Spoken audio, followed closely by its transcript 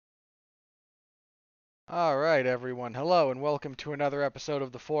All right, everyone. Hello, and welcome to another episode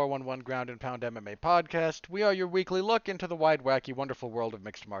of the 411 Ground and Pound MMA podcast. We are your weekly look into the wide, wacky, wonderful world of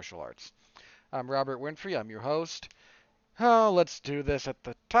mixed martial arts. I'm Robert Wnfree. I'm your host. Oh, let's do this at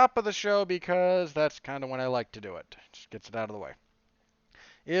the top of the show because that's kind of when I like to do it. Just gets it out of the way.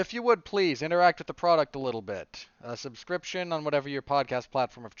 If you would please interact with the product a little bit. A subscription on whatever your podcast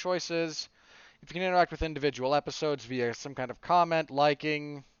platform of choice is. If you can interact with individual episodes via some kind of comment,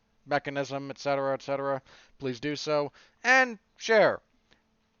 liking, mechanism, etc., please do so. And share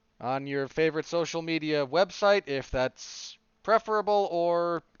on your favorite social media website if that's preferable,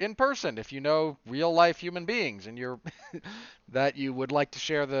 or in person if you know real life human beings and you're that you would like to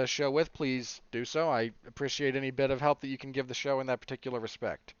share the show with. Please do so. I appreciate any bit of help that you can give the show in that particular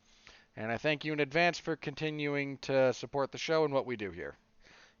respect. And I thank you in advance for continuing to support the show and what we do here.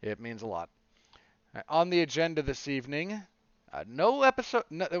 It means a lot. On the agenda this evening, no episode.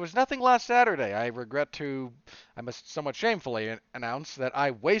 No, there was nothing last Saturday. I must somewhat shamefully announce that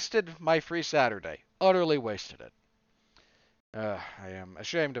I wasted my free Saturday. Utterly wasted it. I am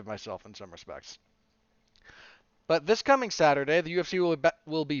ashamed of myself in some respects. But this coming Saturday, the UFC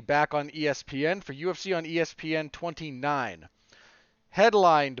will be back on ESPN for UFC on ESPN 29,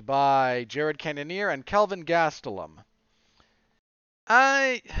 headlined by Jared Cannonier and Kelvin Gastelum.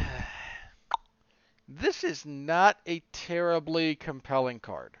 I This is not a terribly compelling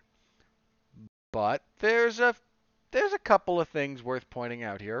card, but there's a couple of things worth pointing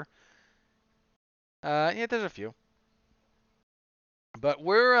out here. Yeah, there's a few, but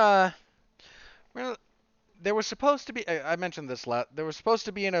we're there was supposed to be. I mentioned this there was supposed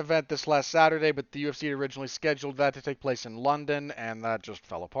to be an event this last Saturday, but the UFC had originally scheduled that to take place in London, and that just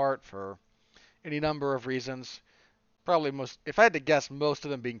fell apart for any number of reasons. Probably if I had to guess, most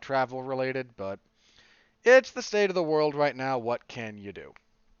of them being travel related, but it's the state of the world right now. What can you do?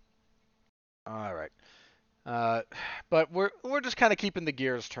 All right. Uh, but we're just kind of keeping the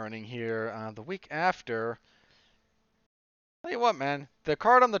gears turning here. The week after, tell you what, man, the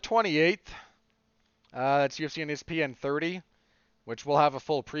card on the 28th, that's UFC and ESPN 30, which we'll have a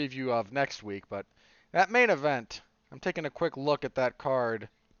full preview of next week. But that main event, I'm taking a quick look at that card.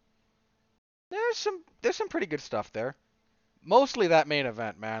 There's some pretty good stuff there. Mostly that main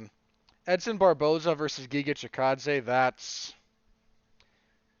event, man. Edson Barboza versus Giga Chikadze.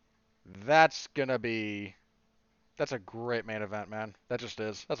 That's gonna be That's a great main event, man. That just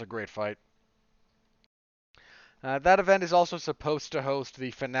is. That's a great fight. That event is also supposed to host the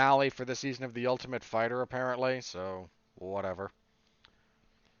finale for the season of The Ultimate Fighter, apparently, so whatever.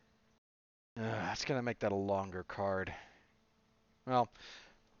 It's going to make that a longer card. Well,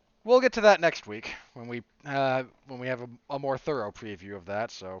 we'll get to that next week when we have a more thorough preview of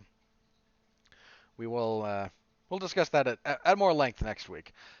that, so we'll discuss that at more length next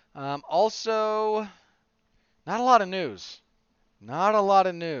week. Also, not a lot of news. Not a lot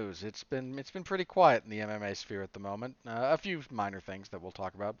of news. It's been pretty quiet in the MMA sphere at the moment. A few minor things that we'll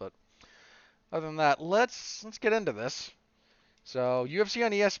talk about, but other than that, let's get into this. So UFC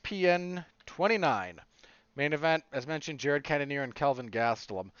on ESPN 29, main event as mentioned, Jared Cannonier and Kelvin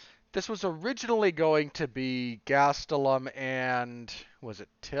Gastelum. This was originally going to be Gastelum and was it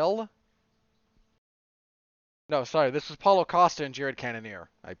Till? No, sorry, this was Paulo Costa and Jared Cannonier.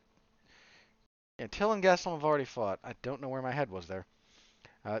 Yeah, Till and Gastelum have already fought. I don't know where my head was there.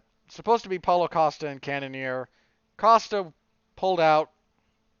 Supposed to be Paulo Costa and Cannonier. Costa pulled out.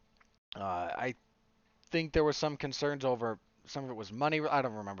 I think there were some concerns over some of it was money. I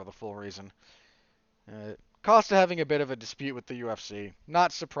don't remember the full reason. Costa having a bit of a dispute with the UFC.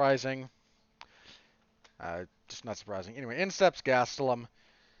 Not surprising. Just not surprising. Anyway, in steps Gastelum.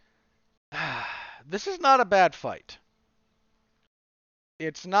 This is not a bad fight.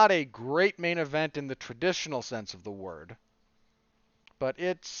 It's not a great main event in the traditional sense of the word, but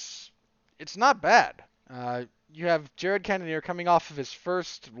it's not bad. You have Jared Cannonier coming off of his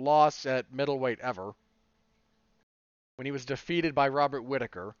first loss at middleweight ever, when he was defeated by Robert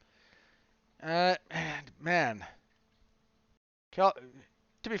Whittaker. Man, to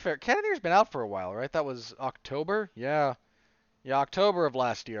be fair, Cannonier's been out for a while, right? That was October? Yeah, October of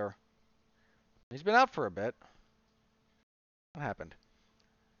last year. He's been out for a bit. What happened?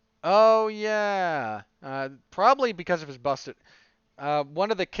 Oh, yeah. Probably because of his busted.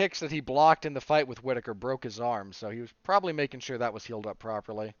 One of the kicks that he blocked in the fight with Whittaker broke his arm, so he was probably making sure that was healed up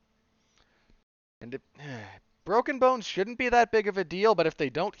properly. And broken bones shouldn't be that big of a deal, but if they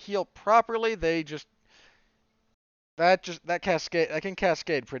don't heal properly, that can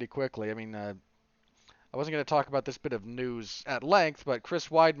cascade pretty quickly. I mean, I wasn't going to talk about this bit of news at length, but Chris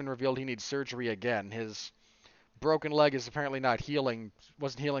Weidman revealed he needs surgery again. His broken leg is apparently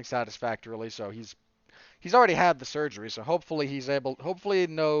wasn't healing satisfactorily, so he's he's already had the surgery, so hopefully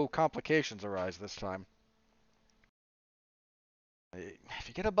no complications arise this time. If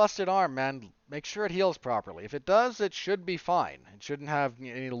you get a busted arm, man, make sure it heals properly. If it does, it should be fine. It shouldn't have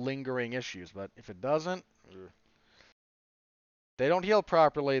any lingering issues, but if it doesn't, they don't heal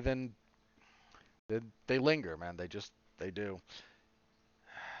properly, then they linger, man. They do.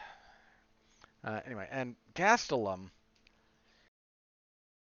 Anyway, and Gastelum,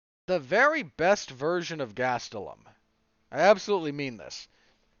 the very best version of Gastelum, I absolutely mean this,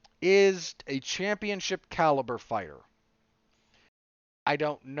 is a championship caliber fighter. I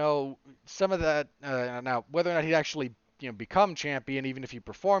don't know some of that now whether or not he'd actually become champion, even if he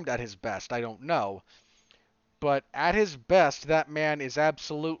performed at his best. I don't know, but at his best, that man is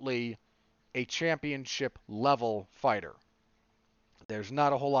absolutely a championship level fighter. There's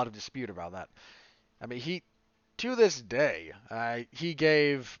not a whole lot of dispute about that. I mean, he to this day, he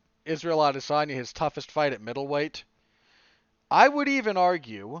gave Israel Adesanya his toughest fight at middleweight. I would even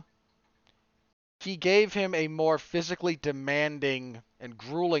argue he gave him a more physically demanding and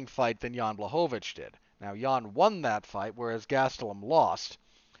grueling fight than Jan Blachowicz did. Now, Jan won that fight, whereas Gastelum lost.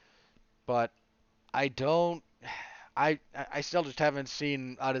 But I don't. I still just haven't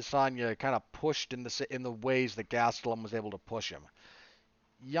seen Adesanya kind of pushed in the ways that Gastelum was able to push him.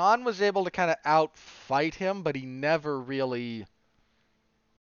 Jan was able to kind of outfight him, but he never really.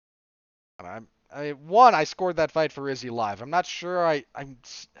 I scored that fight for Izzy live. I'm not sure. I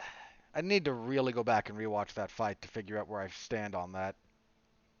need to really go back and rewatch that fight to figure out where I stand on that.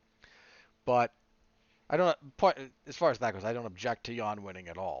 But I don't. As far as that goes, I don't object to Jan winning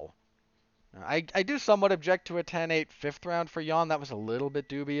at all. I do somewhat object to a 10-8 fifth round for Jan. That was a little bit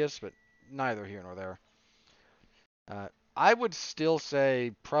dubious, but neither here nor there. I would still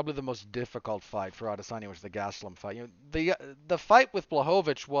say probably the most difficult fight for Adesanya was the Gastelum fight. The fight with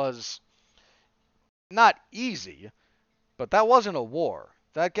Blachowicz was not easy, but that wasn't a war.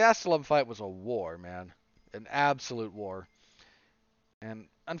 That Gastelum fight was a war, man. An absolute war. And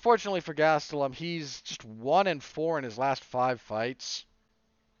unfortunately for Gastelum, he's just 1-4 in his last 5 fights.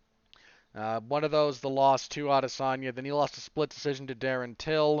 One of those, the loss to Adesanya. Then he lost a split decision to Darren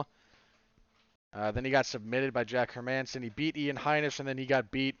Till. Then he got submitted by Jack Hermanson. He beat Ian Heinisch, and then he got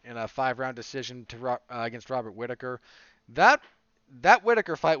beat in a 5-round decision against Robert Whittaker. That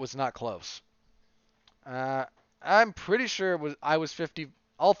Whittaker fight was not close. I'm pretty sure I was 50.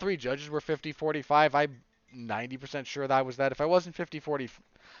 All 3 judges were 50-45. I'm 90% sure that was that. If I wasn't 50-45,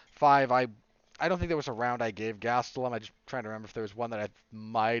 I don't think there was a round I gave Gastelum. I'm just trying to remember if there was one that I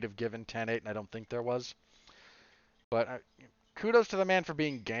might have given 10-8, and I don't think there was. But kudos to the man for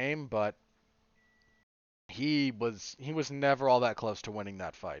being game, but he was never all that close to winning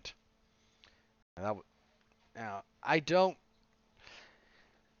that fight. Now, I don't.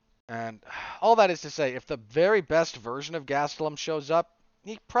 And all that is to say, if the very best version of Gastelum shows up,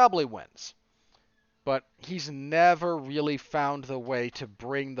 he probably wins. But he's never really found the way to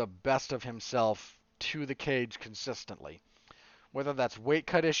bring the best of himself to the cage consistently. Whether that's weight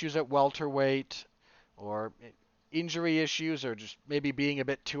cut issues at welterweight, or injury issues, or just maybe being a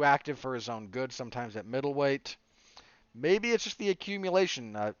bit too active for his own good sometimes at middleweight. Maybe it's just the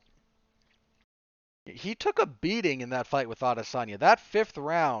accumulation. He took a beating in that fight with Adesanya. That 5th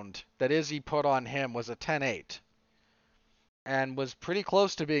round that Izzy put on him was a 10-8. And was pretty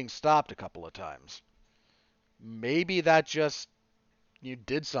close to being stopped a couple of times. Maybe that just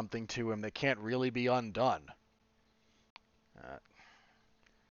did something to him that can't really be undone.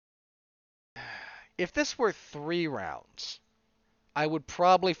 If this were 3 rounds, I would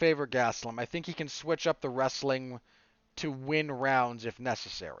probably favor Gastelum. I think he can switch up the wrestling to win rounds if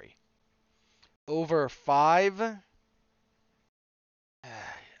necessary. Over 5,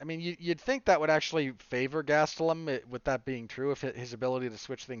 I mean, you'd think that would actually favor Gastelum, with that being true, if his ability to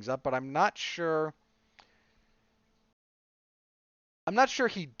switch things up, but I'm not sure. I'm not sure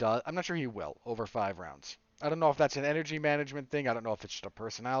he does. I'm not sure he will over 5 rounds. I don't know if that's an energy management thing. I don't know if it's just a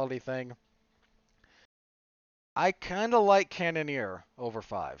personality thing. I kind of like Cannonier over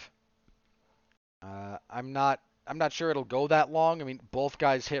 5. I'm not sure it'll go that long. I mean, both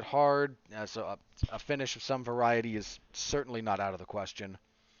guys hit hard, so a finish of some variety is certainly not out of the question.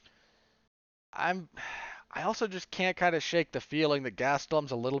 I also just can't kind of shake the feeling that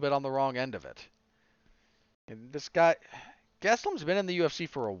Gastelum's a little bit on the wrong end of it. And Gastelum's been in the UFC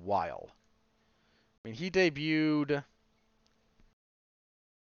for a while. I mean, he debuted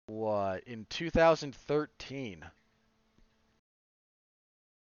in 2013.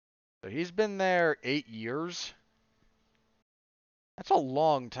 So he's been there 8 years. That's a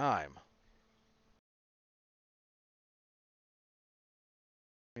long time.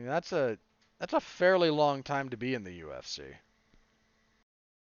 I mean, that's a That's a fairly long time to be in the UFC.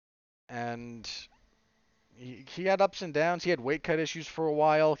 And he had ups and downs. He had weight cut issues for a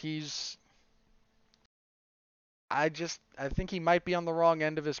while. I think he might be on the wrong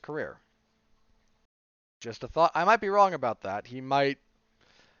end of his career. Just a thought. I might be wrong about that. He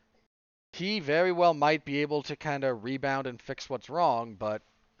very well might be able to kind of rebound and fix what's wrong, but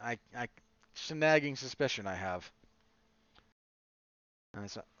it's a nagging suspicion I have.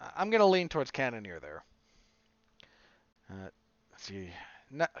 So I'm going to lean towards Cannonier there. Let's see.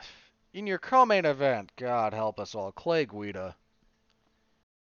 In your co-main event, God help us all, Clay Guida.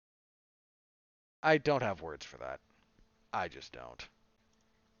 I don't have words for that. I just don't.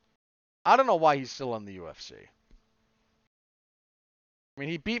 I don't know why he's still in the UFC. I mean,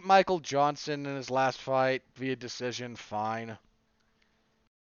 he beat Michael Johnson in his last fight via decision, fine.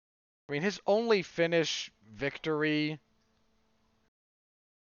 I mean, his only finish victory...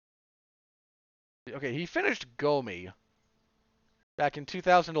 Okay, he finished Gomi back in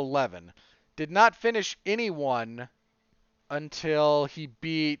 2011. Did not finish anyone until he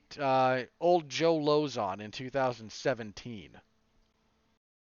beat old Joe Lozon in 2017.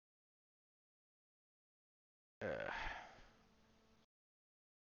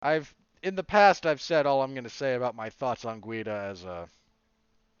 In the past I've said all I'm going to say about my thoughts on Guida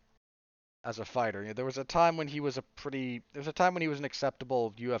as a fighter. You know, there was a time when he was an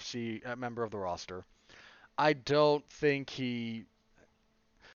acceptable UFC member of the roster. I don't think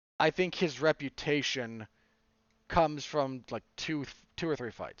I think his reputation comes from like two or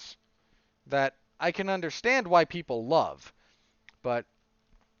three fights that I can understand why people love, but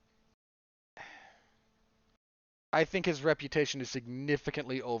I think his reputation is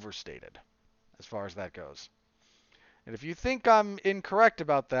significantly overstated as far as that goes. And if you think I'm incorrect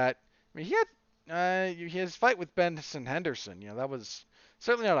about that, I mean, he had his fight with Benson Henderson. You know, that was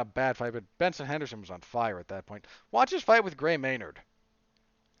certainly not a bad fight, but Benson Henderson was on fire at that point. Watch his fight with Gray Maynard.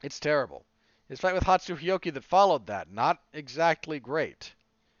 It's terrible. His fight with Hatsuhioki that followed that, not exactly great.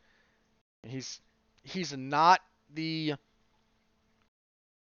 He's not the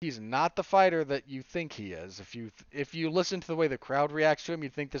fighter that you think he is. If you listen to the way the crowd reacts to him,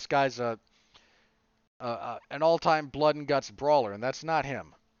 you'd think this guy's an all-time blood and guts brawler, and that's not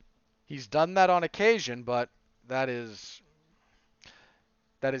him. He's done that on occasion, but that is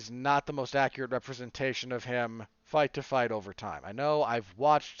not the most accurate representation of him fight to fight over time. I know I've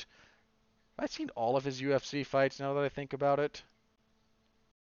seen all of his UFC fights now that I think about it.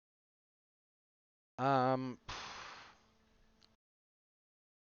 Not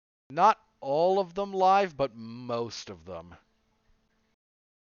all of them live, but most of them.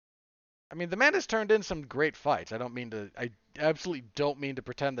 I mean, the man has turned in some great fights. I absolutely don't mean to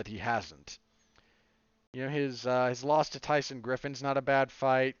pretend that he hasn't. You know, his loss to Tyson Griffin's not a bad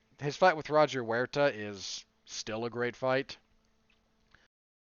fight. His fight with Roger Huerta is still a great fight.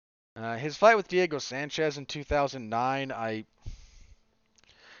 His fight with Diego Sanchez in 2009,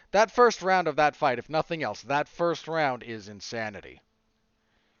 that first round of that fight, if nothing else, that first round is insanity.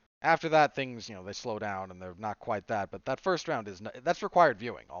 After that, things, you know, they slow down and they're not quite that, but that first round that's required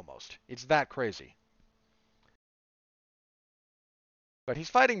viewing almost. It's that crazy. But he's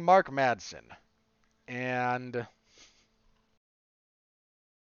fighting Mark Madsen, and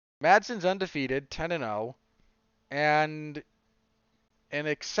Madsen's undefeated, 10-0, and an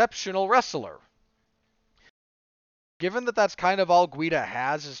exceptional wrestler. Given that that's kind of all Guida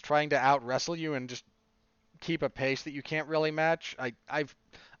has, is trying to out-wrestle you and just keep a pace that you can't really match, I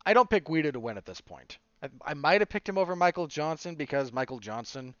don't pick Guida to win at this point. I might have picked him over Michael Johnson because Michael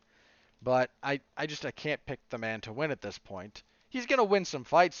Johnson, but I can't pick the man to win at this point. He's going to win some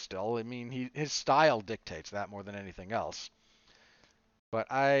fights still. I mean, his style dictates that more than anything else. But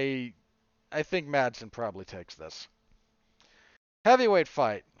I think Madsen probably takes this. Heavyweight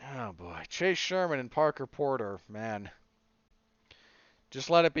fight. Oh boy, Chase Sherman and Parker Porter. Man, just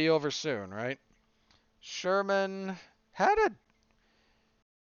let it be over soon, right? Sherman had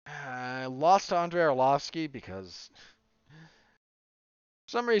lost to Andrei Arlovsky because for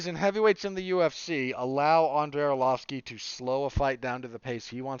some reason heavyweights in the UFC allow Andrei Arlovsky to slow a fight down to the pace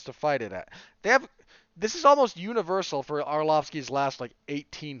he wants to fight it at. This is almost universal for Arlovsky's last like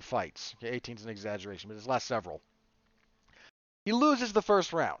 18 fights. Okay, 18 is an exaggeration, but his last several. He loses the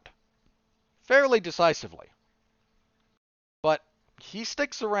first round fairly decisively. But he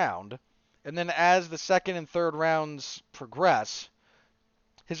sticks around, and then as the second and third rounds progress,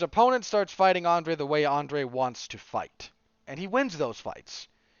 his opponent starts fighting Andre the way Andre wants to fight. And he wins those fights.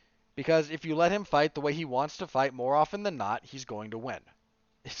 Because if you let him fight the way he wants to fight, more often than not, he's going to win.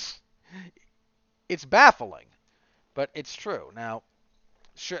 It's baffling, but it's true. Now,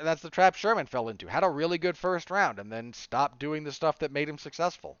 That's the trap Sherman fell into. Had a really good first round and then stopped doing the stuff that made him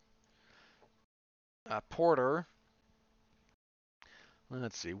successful. Porter,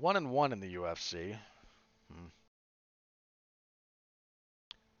 let's see, 1-1 in the UFC.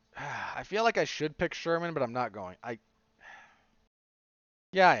 I feel like I should pick Sherman, but I'm not going.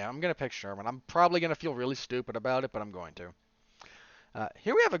 Yeah, I'm gonna pick Sherman. I'm probably gonna feel really stupid about it, but I'm going to.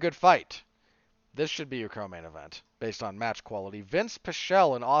 Here we have a good fight. This should be your co-main event, based on match quality. Vince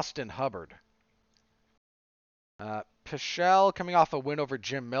Pichel and Austin Hubbard. Pichel coming off a win over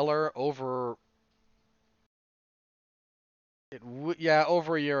Jim Miller over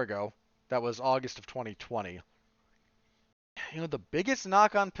over a year ago. That was August of 2020. The biggest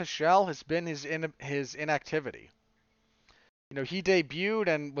knock on Pichel has been his inactivity. He debuted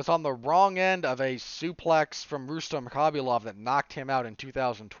and was on the wrong end of a suplex from Rustam Khabilov that knocked him out in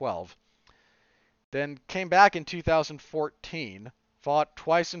 2012. Then came back in 2014, fought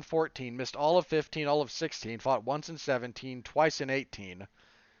twice in 14, missed all of 15, all of 16, fought once in 17, twice in 18,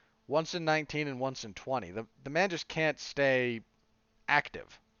 once in 19, and once in 20. The man just can't stay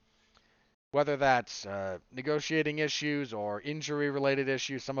active. Whether that's negotiating issues or injury-related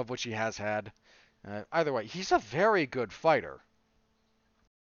issues, some of which he has had. Either way, he's a very good fighter.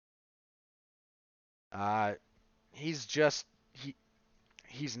 He's just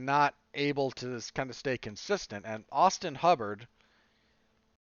he's not able to kind of stay consistent. And Austin Hubbard,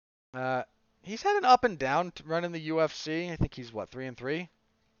 he's had an up and down run in the UFC. I think he's 3-3.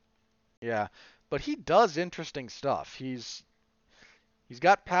 Yeah, but he does interesting stuff. He's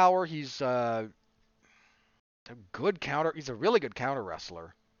got power. He's a good counter. He's a really good counter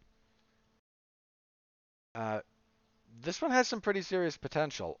wrestler. This one has some pretty serious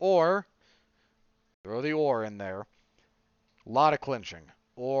potential. Or throw the or in there. A lot of clinching.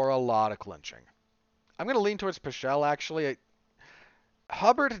 Or a lot of clinching. I'm going to lean towards Pichel, actually.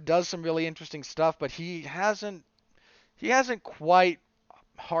 Hubbard does some really interesting stuff, but he hasn't quite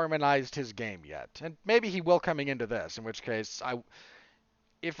harmonized his game yet. And maybe he will coming into this, in which case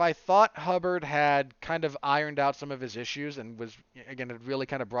if I thought Hubbard had kind of ironed out some of his issues and had really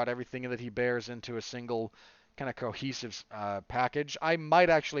kind of brought everything that he bears into a single kind of cohesive package, I might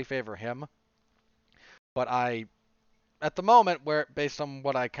actually favor him. But at the moment, based on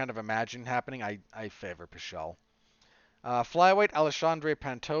what I kind of imagine happening, I favor Pichel. Flyweight, Alexandre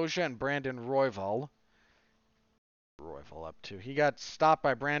Pantoja and Brandon Royval. Royval up to. He got stopped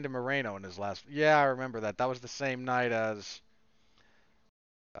by Brandon Moreno in his last. Yeah, I remember that. That was the same night as.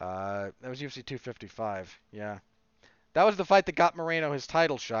 That was UFC 255. Yeah. That was the fight that got Moreno his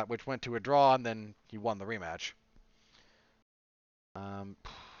title shot, which went to a draw, and then he won the rematch.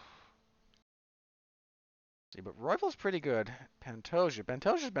 See, but Royval's pretty good.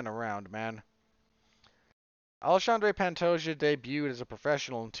 Pantoja's been around, man. Alexandre Pantoja debuted as a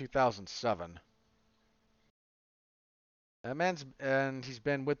professional in 2007. And he's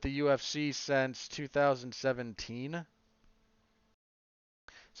been with the UFC since 2017.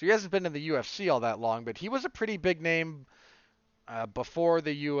 So he hasn't been in the UFC all that long, but he was a pretty big name before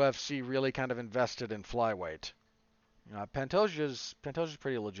the UFC really kind of invested in flyweight. Pantoja's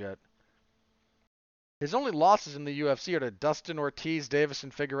pretty legit. His only losses in the UFC are to Dustin Ortiz, Davison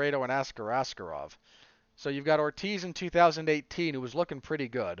Figueiredo, and Askar Askarov. So you've got Ortiz in 2018, who was looking pretty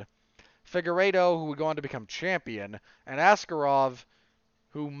good. Figueiredo, who would go on to become champion, and Askarov,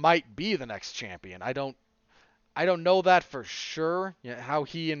 who might be the next champion. I don't know that for sure, how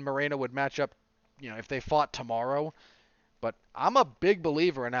he and Moreno would match up, if they fought tomorrow. But I'm a big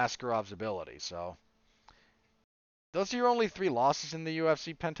believer in Askarov's ability, so. Those are your only 3 losses in the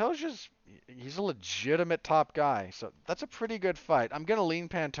UFC. Pantoja's, he's a legitimate top guy, so that's a pretty good fight. I'm going to lean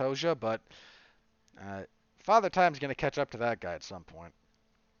Pantoja, but Father Time's going to catch up to that guy at some point.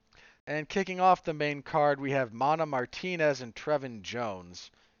 And kicking off the main card, we have Mana Martinez and Trevin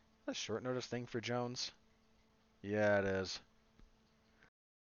Jones. A short notice thing for Jones? Yeah, it is.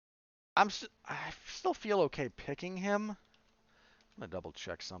 I still feel okay picking him. I'm going to double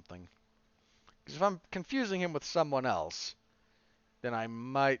check something. Because if I'm confusing him with someone else, then I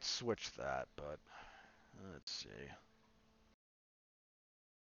might switch that, but let's see.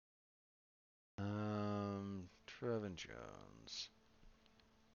 Trevin Jones.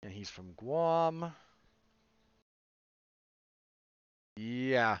 And he's from Guam.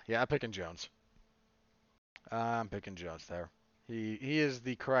 Yeah, I'm picking Jones. I'm picking Jones there. He is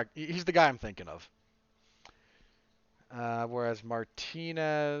the correct. He's the guy I'm thinking of. Whereas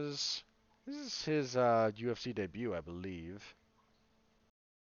Martinez, this is his UFC debut, I believe.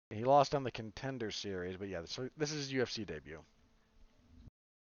 He lost on the Contender Series, but yeah, so this is his UFC debut.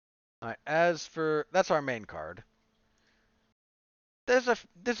 All right, that's our main card.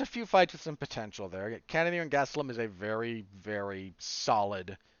 there's a few fights with some potential there. Cannonier and Gastelum is a very, very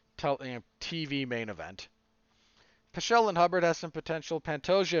solid TV main event. Pichel and Hubbard has some potential.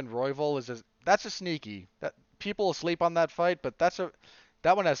 Pantoja and Royval that's a sneaky. That people sleep on that fight, but that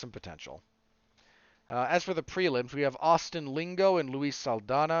one has some potential. As for the prelims, we have Austin Lingo and Luis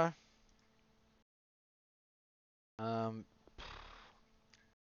Saldana. Um,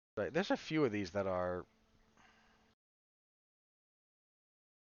 there's a few of these that are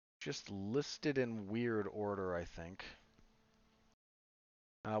just listed in weird order, I think.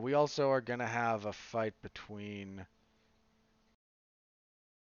 We also are going to have a fight between...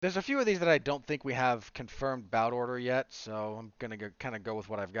 There's a few of these that I don't think we have confirmed bout order yet, so I'm going to kind of go with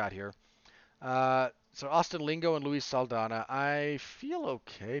what I've got here. So Austin Lingo and Luis Saldana. I feel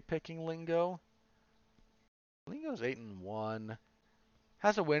okay picking Lingo. Lingo's 8-1.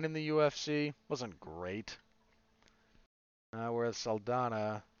 Has a win in the UFC. Wasn't great. Whereas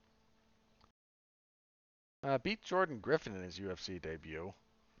Saldana beat Jordan Griffin in his UFC debut.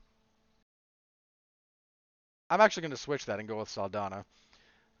 I'm actually going to switch that and go with Saldana.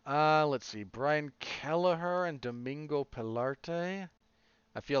 Let's see. Brian Kelleher and Domingo Pilarte.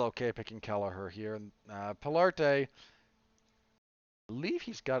 I feel okay picking Kelleher here. Pilarte, I believe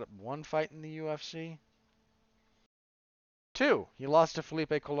he's got one fight in the UFC. Two. He lost to Felipe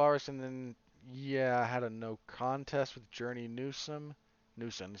Colares and then, had a no contest with Journey Newsom.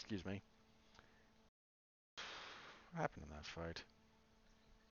 Newson, excuse me. What happened in that fight?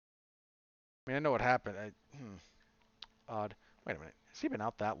 I mean, I know what happened. Odd. Wait a minute. Has he been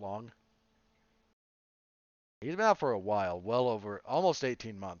out that long? He's been out for a while, well over almost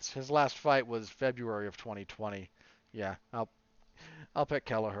 18 months. His last fight was February of 2020. Yeah, I'll pick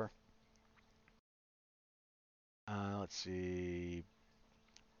Kelleher. Let's see.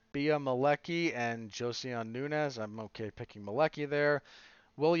 Bia Malecki and Josian Nunez. I'm okay picking Malecki there.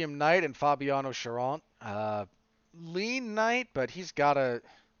 William Knight and Fabiano Charant. Lean Knight, but he's gotta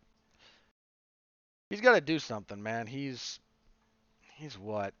do something, man. He's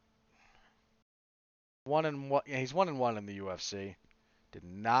what? 1-1. Yeah, he's 1-1 in the UFC. Did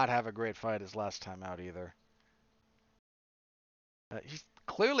not have a great fight his last time out either. He's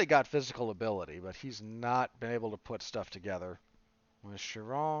clearly got physical ability, but he's not been able to put stuff together. With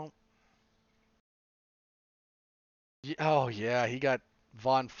Chiron. Oh, yeah, he got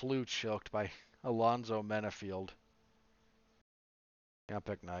Von Flue choked by Alonzo Menafield. Yeah, I'll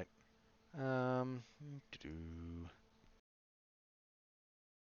pick Knight.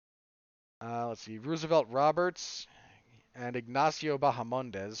 Let's see. Roosevelt Roberts and Ignacio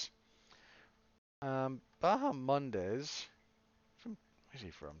Bahamondes. Bahamondes. Where's he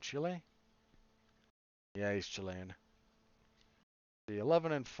from? Chile? Yeah, he's Chilean. The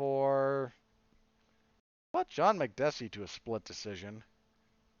 11-4. Fought John McDessie to a split decision.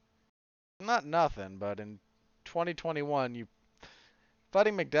 Not nothing, but in 2021,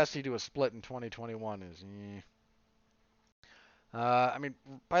 fighting McDessie to a split in 2021 is. I mean,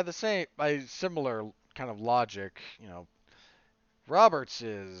 by similar kind of logic, Roberts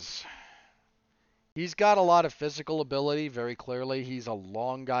he's got a lot of physical ability, very clearly. He's a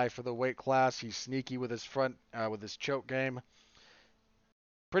long guy for the weight class. He's sneaky with with his choke game.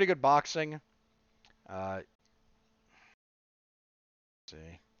 Pretty good boxing. Let's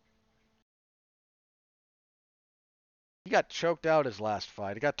see. He got choked out his last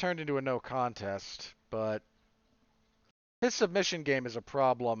fight. It got turned into a no contest, but his submission game is a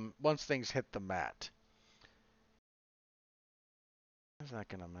problem once things hit the mat. How's that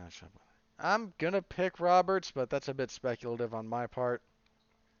going to match up? I'm going to pick Roberts, but that's a bit speculative on my part.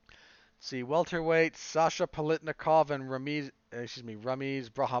 Let's see, welterweight, Sasha Paletnikov and Ramiz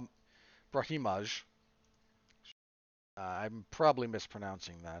Brahimaj. I'm probably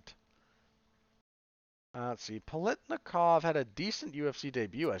mispronouncing that. Let's see, Paletnikov had a decent UFC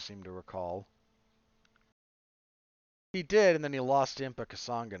debut, I seem to recall. He did, and then he lost to Impa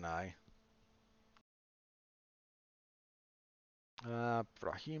Kasanganay.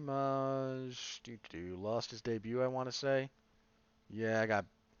 Brahimaj lost his debut, I want to say. Yeah, I got...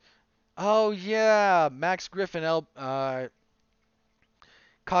 Oh, yeah! Max Griffin caught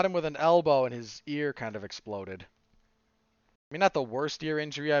him with an elbow and his ear kind of exploded. I mean, not the worst ear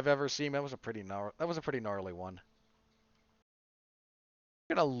injury I've ever seen. That was a pretty gnarly one.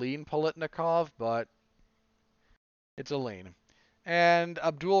 I'm gonna lean Paletnikov, but it's a lean. And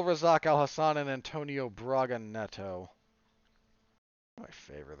Abdul Razak Al Hassan and Antonio Braga Neto. My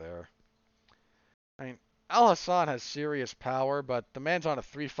favor there. I mean, Al Hassan has serious power, but the man's on a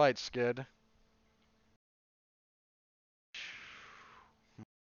 3-fight skid.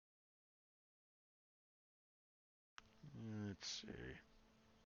 Let's see.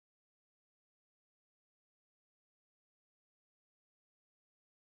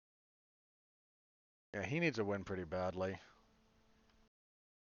 Yeah, he needs a win pretty badly.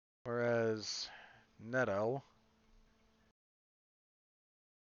 Whereas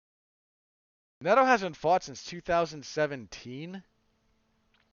Neto hasn't fought since 2017?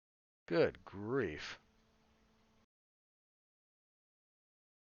 Good grief.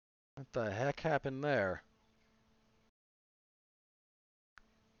 What the heck happened there?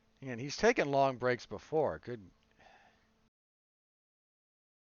 And he's taken long breaks before. Good.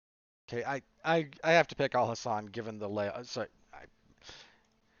 Okay, I have to pick Al Hassan given the layout. Sorry.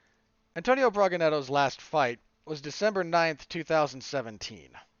 Antonio Braganetto's last fight was December 9th, 2017.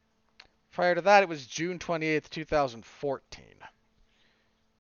 Prior to that, it was June 28th, 2014.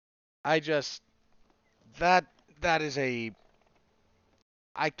 I just that that is a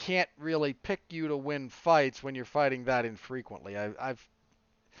I can't really pick you to win fights when you're fighting that infrequently. I've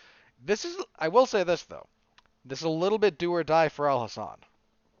this is I will say this though. This is a little bit do or die for Al Hassan.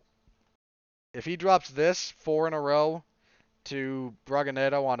 If he drops this 4 in a row to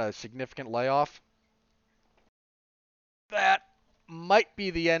Braganetto on a significant layoff, that might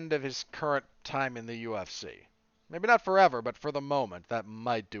be the end of his current time in the UFC. Maybe not forever, but for the moment, that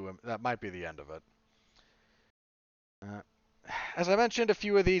might do him. That might be the end of it. Uh, as I mentioned, a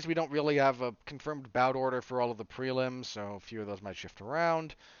few of these we don't really have a confirmed bout order for all of the prelims, so a few of those might shift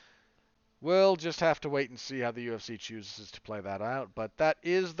around. We'll just have to wait and see how the UFC chooses to play that out. But that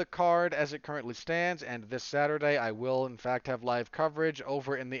is the card as it currently stands, and this Saturday I will in fact have live coverage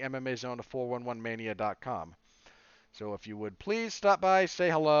over in the MMA Zone of 411mania.com. So if you would please stop by, say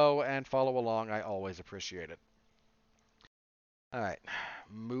hello, and follow along, I always appreciate it. All right,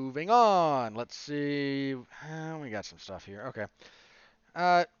 moving on. Let's see. We got some stuff here.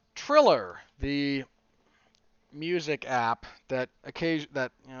 Okay. Triller, the music app that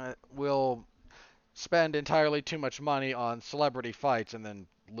will spend entirely too much money on celebrity fights and then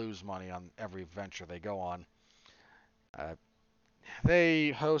lose money on every venture they go on. Uh,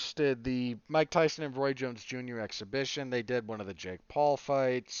 they hosted the Mike Tyson and Roy Jones Jr. exhibition. They did one of the Jake Paul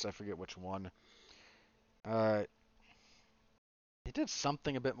fights. I forget which one. Uh, they did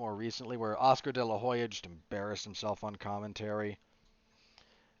something a bit more recently where Oscar De La Hoya just embarrassed himself on commentary.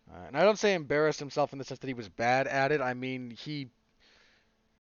 And I don't say embarrassed himself in the sense that he was bad at it. I mean,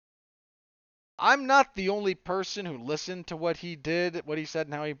 I'm not the only person who listened to what he did, what he said,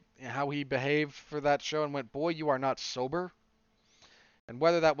 and how he behaved for that show, and went, "Boy, you are not sober." And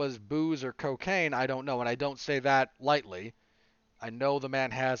whether that was booze or cocaine, I don't know, and I don't say that lightly. I know the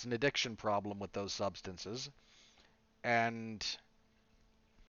man has an addiction problem with those substances, and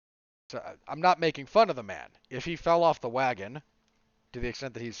so I'm not making fun of the man. If he fell off the wagon, to the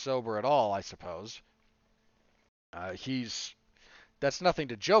extent that he's sober at all, I suppose, he's that's nothing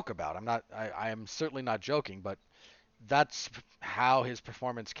to joke about. I am certainly not joking, but that's how his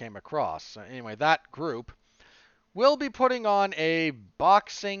performance came across. So anyway, that group will be putting on a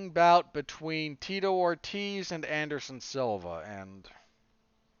boxing bout between Tito Ortiz and Anderson Silva, and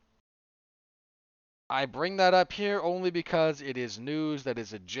I bring that up here only because it is news that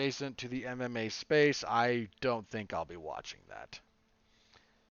is adjacent to the MMA space. I don't think I'll be watching that.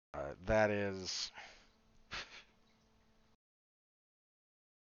 That is,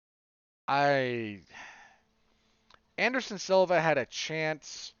 I Anderson Silva had a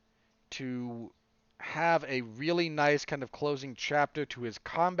chance to have a really nice kind of closing chapter to his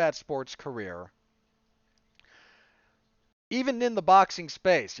combat sports career. Even in the boxing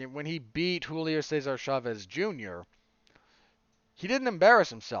space, when he beat Julio Cesar Chavez Jr., he didn't embarrass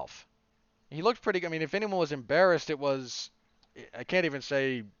himself. He looked pretty good. I mean, if anyone was embarrassed, it was, I can't even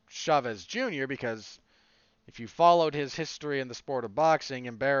say Chavez Jr., because if you followed his history in the sport of boxing,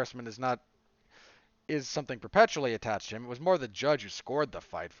 embarrassment is something perpetually attached to him. It was more the judge who scored the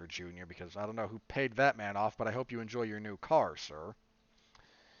fight for Jr., because I don't know who paid that man off, but I hope you enjoy your new car, sir.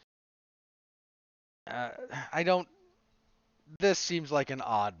 Uh, I don't. This seems like an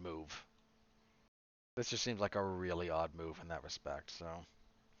odd move. This just seems like a really odd move in that respect. So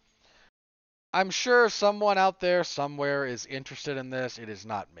I'm sure someone out there somewhere is interested in this. It is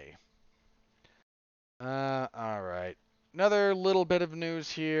not me. All right. Another little bit of news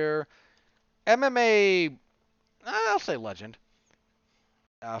here. MMA, I'll say legend.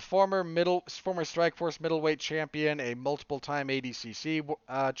 Former Strikeforce middleweight champion, a multiple-time ADCC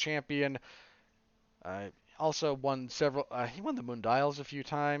champion. Uh, also won several. He won the Mundials a few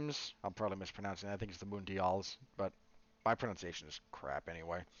times. I'm probably mispronouncing that. I think it's the Mundials, but my pronunciation is crap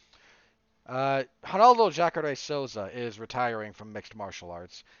anyway. Ronaldo Jacare Souza is retiring from mixed martial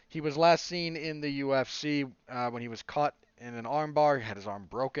arts. He was last seen in the UFC when he was caught in an armbar. He had his arm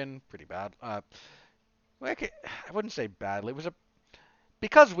broken, pretty bad. I wouldn't say badly. It was a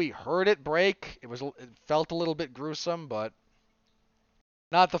because we heard it break, it felt a little bit gruesome, but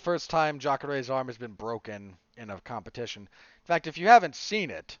not the first time Jacare's arm has been broken in a competition. In fact, if you haven't seen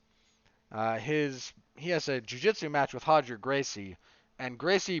it, he has a jiu-jitsu match with Roger Gracie, and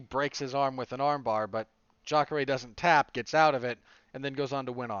Gracie breaks his arm with an armbar, but Jacare doesn't tap, gets out of it, and then goes on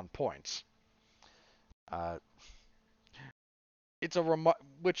to win on points. Uh,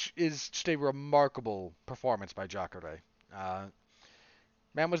 which is just a remarkable performance by Jacare. Uh,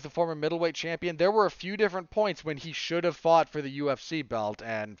 Man was the former middleweight champion. There were a few different points when he should have fought for the UFC belt,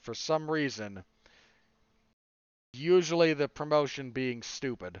 and for some reason, usually the promotion being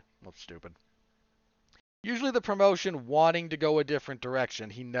stupid. Well, stupid. Usually the promotion wanting to go a different direction,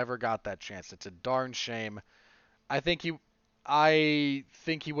 he never got that chance. It's a darn shame. I think he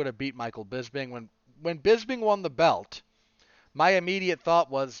would have beat Michael Bisping when Bisping won the belt. My immediate thought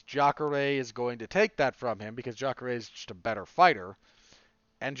was Jacare is going to take that from him because Jacare is just a better fighter,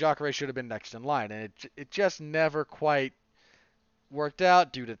 and Jacare should have been next in line, and it just never quite worked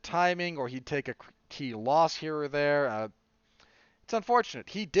out due to timing, or he'd take a key loss here or there. It's unfortunate.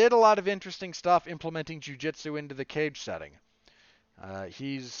 He did a lot of interesting stuff implementing jiu-jitsu into the cage setting.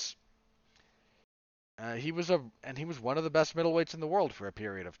 He was one of the best middleweights in the world for a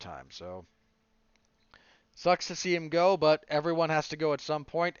period of time. So sucks to see him go, but everyone has to go at some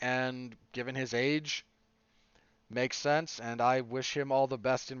point, and given his age, makes sense. And I wish him all the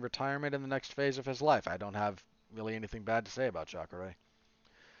best in retirement in the next phase of his life. I don't have really anything bad to say about Jacare.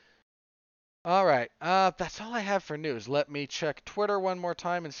 All right, that's all I have for news. Let me check Twitter one more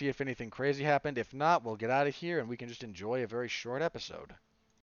time and see if anything crazy happened. If not, we'll get out of here and we can just enjoy a very short episode.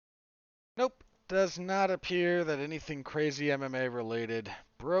 Nope, does not appear that anything crazy MMA related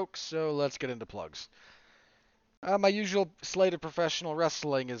broke, so let's get into plugs. My usual slate of professional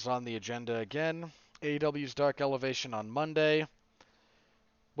wrestling is on the agenda again. AEW's Dark Elevation on Monday.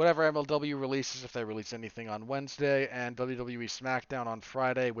 Whatever MLW releases, if they release anything on Wednesday, and WWE SmackDown on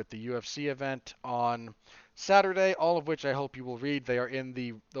Friday with the UFC event on Saturday, all of which I hope you will read.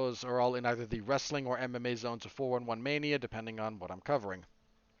 Those are all in either the wrestling or MMA zones of 411 Mania, depending on what I'm covering.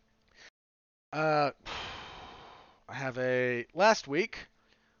 Last week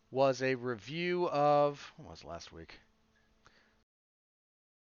was a review of, what was last week?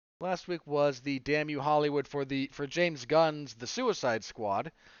 Last week was the Damn You Hollywood for James Gunn's The Suicide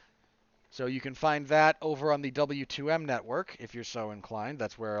Squad. So you can find that over on the W2M network if you're so inclined.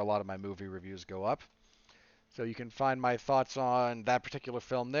 That's where a lot of my movie reviews go up. So you can find my thoughts on that particular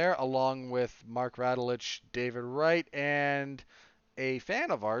film there, along with Mark Radulich, David Wright, and a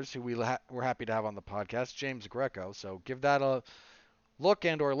fan of ours who we're happy to have on the podcast, James Greco. So give that a look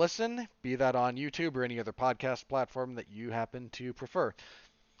and or listen, be that on YouTube or any other podcast platform that you happen to prefer.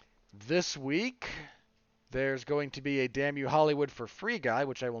 This week, there's going to be a Damn You Hollywood for Free guy,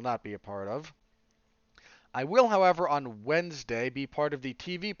 which I will not be a part of. I will, however, on Wednesday be part of the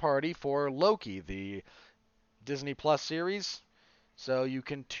TV party for Loki, the Disney Plus series. So you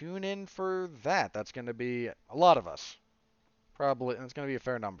can tune in for that. That's going to be a lot of us. Probably, and it's going to be a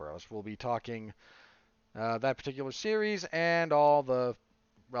fair number of us. We'll be talking that particular series and all the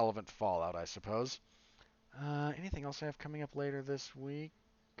relevant fallout, I suppose. Anything else I have coming up later this week?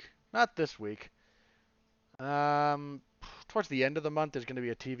 Not this week. Towards the end of the month, there's going to be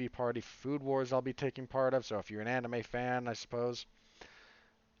a TV party, Food Wars, I'll be taking part of. So if you're an anime fan, I suppose.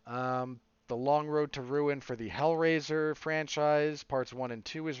 The Long Road to Ruin for the Hellraiser franchise, parts 1 and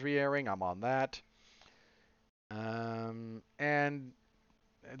 2 is re-airing. I'm on that. And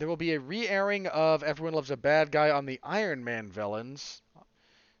there will be a re-airing of Everyone Loves a Bad Guy on the Iron Man villains.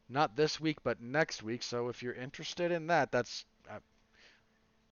 Not this week, but next week. So if you're interested in that, I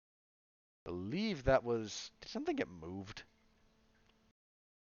believe that was... Did something get moved?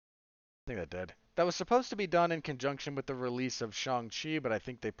 I think that did. That was supposed to be done in conjunction with the release of Shang-Chi, but I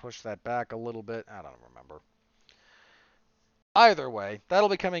think they pushed that back a little bit. I don't remember. Either way, that'll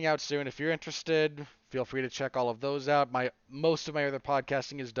be coming out soon. If you're interested, feel free to check all of those out. Most of my other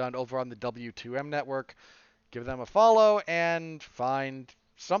podcasting is done over on the W2M network. Give them a follow and find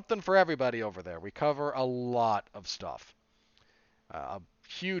something for everybody over there. We cover a lot of stuff. A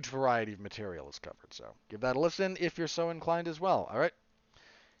huge variety of material is covered, so give that a listen if you're so inclined as well. All right.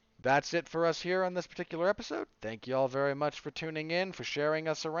 That's it for us here on this particular episode. Thank you all very much for tuning in, for sharing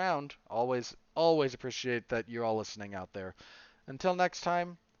us around. Always appreciate that you're all listening out there. Until next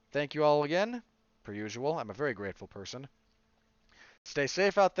time, thank you all again. Per usual, I'm a very grateful person. Stay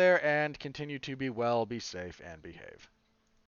safe out there and continue to be well, be safe, and behave.